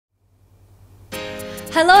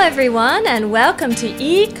Hello everyone and welcome to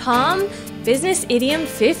Ecom Business Idiom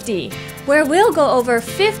 50, where we'll go over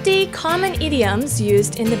 50 common idioms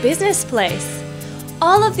used in the business place.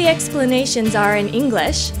 All of the explanations are in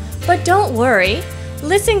English, but don't worry,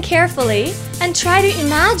 listen carefully and try to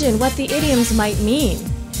imagine what the idioms might mean.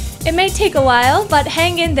 It may take a while, but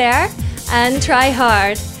hang in there and try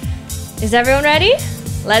hard. Is everyone ready?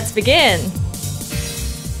 Let's begin.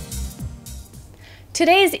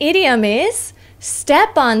 Today's idiom is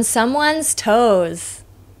step on someone's toes.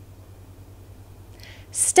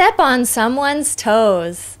 Step on someone's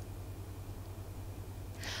toes.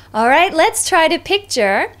 Alright, let's try to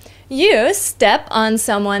picture you step on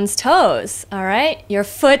someone's toes. Alright, your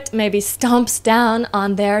foot maybe stomps down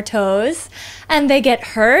on their toes and they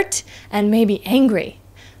get hurt and maybe angry.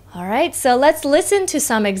 Alright, so let's listen to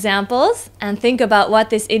some examples and think about what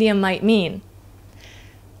this idiom might mean.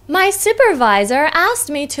 My supervisor asked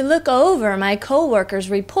me to look over my coworker's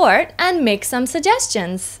report and make some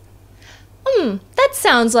suggestions. That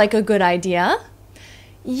sounds like a good idea.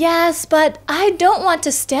 Yes, but I don't want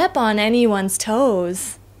to step on anyone's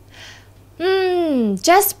toes.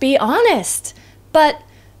 Just be honest, but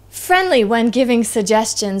friendly when giving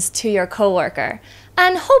suggestions to your coworker,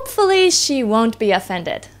 and hopefully she won't be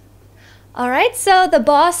offended. Alright, so the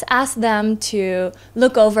boss asked them to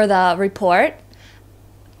look over the report,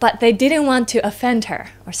 but they didn't want to offend her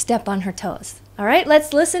or step on her toes. Alright,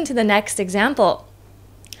 let's listen to the next example.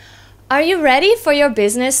 Are you ready for your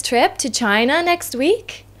business trip to China next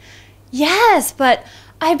week? Yes, but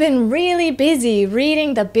I've been really busy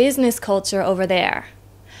reading the business culture over there.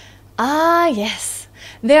 Ah, yes.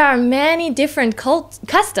 There are many different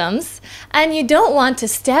customs, and you don't want to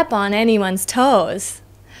step on anyone's toes.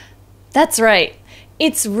 That's right.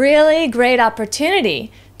 It's really a great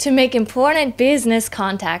opportunity to make important business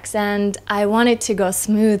contacts, and I want it to go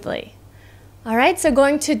smoothly. Alright, so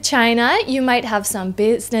going to China, you might have some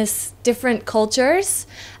different cultures,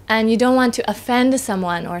 and you don't want to offend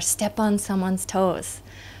someone or step on someone's toes.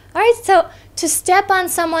 Alright, so to step on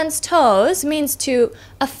someone's toes means to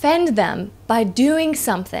offend them by doing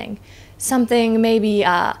something. Something maybe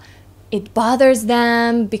it bothers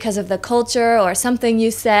them because of the culture, or something you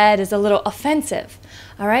said is a little offensive.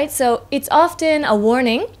 Alright, so it's often a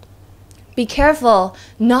warning. Be careful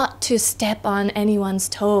not to step on anyone's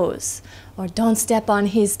toes, or don't step on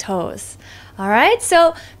his toes. Alright,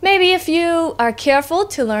 so maybe if you are careful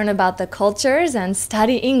to learn about the cultures and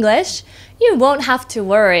study English, you won't have to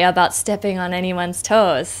worry about stepping on anyone's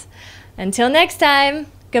toes. Until next time,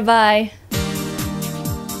 goodbye.